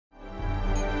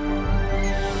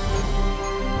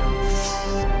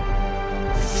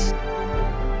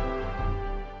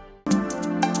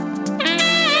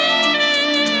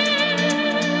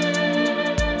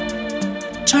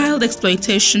Child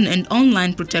Exploitation and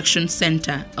Online Protection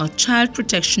Center, a child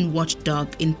protection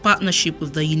watchdog in partnership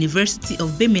with the University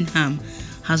of Birmingham,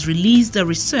 has released a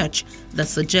research that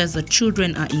suggests that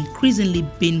children are increasingly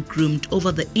being groomed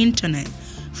over the internet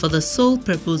for the sole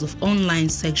purpose of online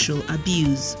sexual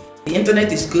abuse. The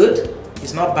internet is good,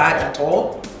 it's not bad at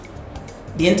all.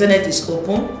 The internet is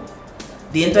open.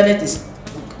 The internet is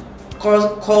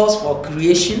calls for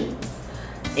creation,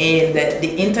 and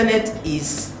the internet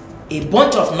is a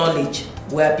bunch of knowledge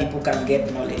where people can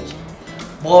get knowledge.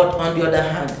 But on the other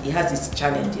hand, it has its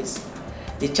challenges.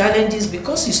 The challenges,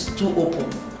 because it's too open,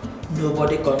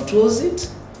 nobody controls it,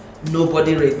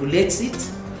 nobody regulates it.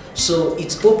 So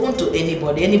it's open to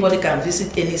anybody. Anybody can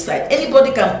visit any site.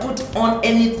 Anybody can put on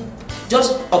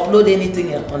just upload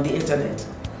anything on the internet.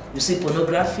 You see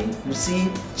pornography, you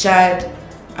see child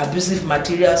abusive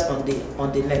materials on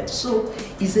the net. So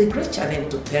it's a great challenge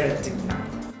to parenting now.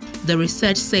 The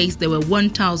research says there were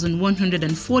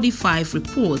 1,145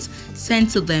 reports sent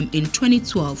to them in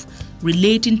 2012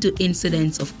 relating to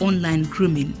incidents of online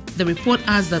grooming. The report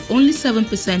adds that only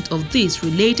 7% of these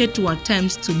related to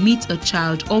attempts to meet a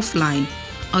child offline,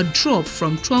 a drop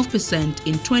from 12%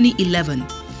 in 2011.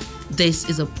 This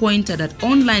is a pointer that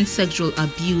online sexual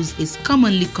abuse is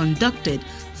commonly conducted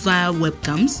via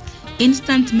webcams,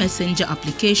 instant messenger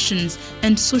applications,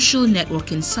 and social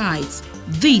networking sites.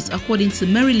 This, according to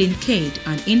Marilyn Cade,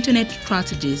 an internet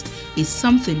strategist, is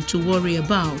something to worry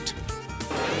about.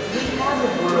 We have a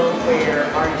world where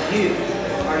our youth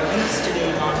are used to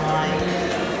being online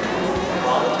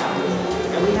all the time,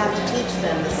 and we have to teach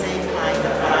them the same kind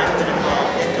of what I'm going to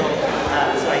call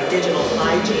digital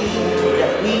hygiene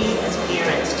that we as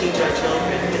parents teach our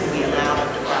children when we allow them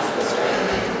to cross the street.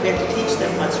 We have to teach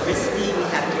them what's risky. We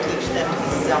have to teach them to be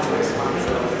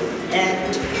self-responsible.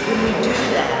 And when we do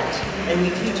that, and we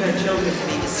teach our children to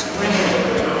be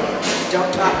discriminating,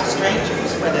 don't talk to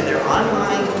strangers, whether they're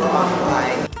online or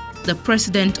offline. The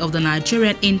president of the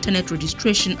Nigerian Internet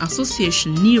Registration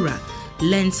Association, NIRA,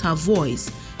 lends her voice,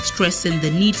 stressing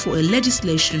the need for a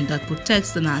legislation that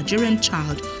protects the Nigerian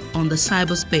child on the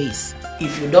cyberspace.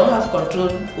 If you don't have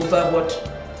control over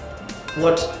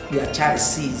what your child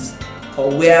sees or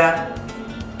where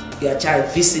your child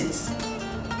visits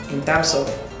in terms of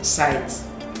sites,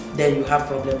 then you have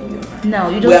problem in your mind. No,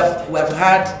 you don't. We have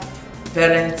had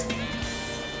parents,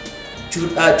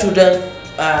 children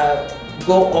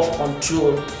go off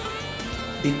control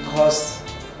because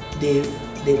they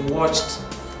watched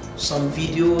some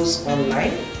videos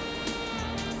online.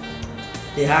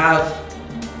 They have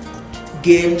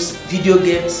video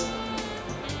games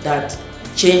that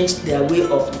change their way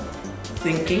of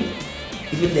thinking,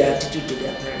 even their attitude to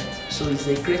their parents. So it's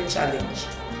a great challenge.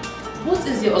 What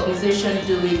is your organization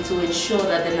doing to ensure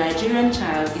that the Nigerian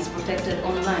child is protected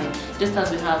online, just as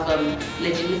we have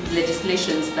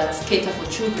legislations that cater for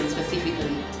children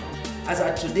specifically? As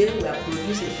of today, we have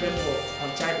produced a framework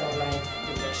on child online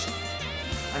protection.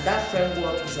 And that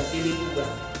framework is available. We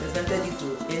have presented it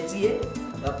to NTA,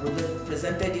 we have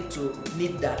presented it to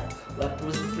NIDA, we have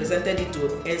presented it to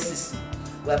NCC,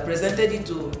 we have presented it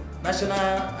to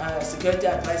National Security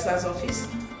Advisor's Office.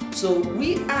 So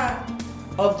we are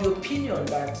of the opinion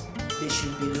that there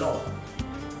should be law.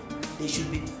 There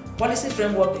should be policy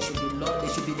framework, there should be law, there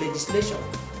should be legislation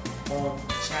on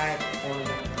child online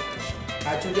protection.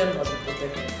 Our children must be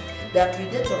protected. They are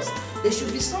predators. There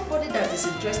should be somebody that is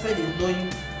interested in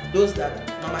knowing those that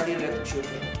normally rape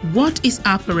children. What is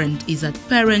apparent is that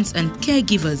parents and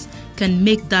caregivers can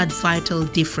make that vital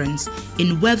difference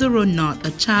in whether or not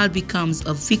a child becomes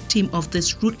a victim of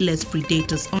these ruthless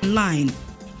predators online.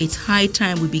 It's high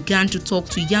time we began to talk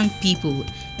to young people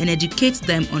and educate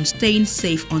them on staying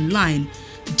safe online,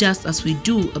 just as we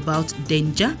do about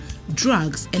danger,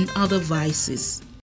 drugs, and other vices.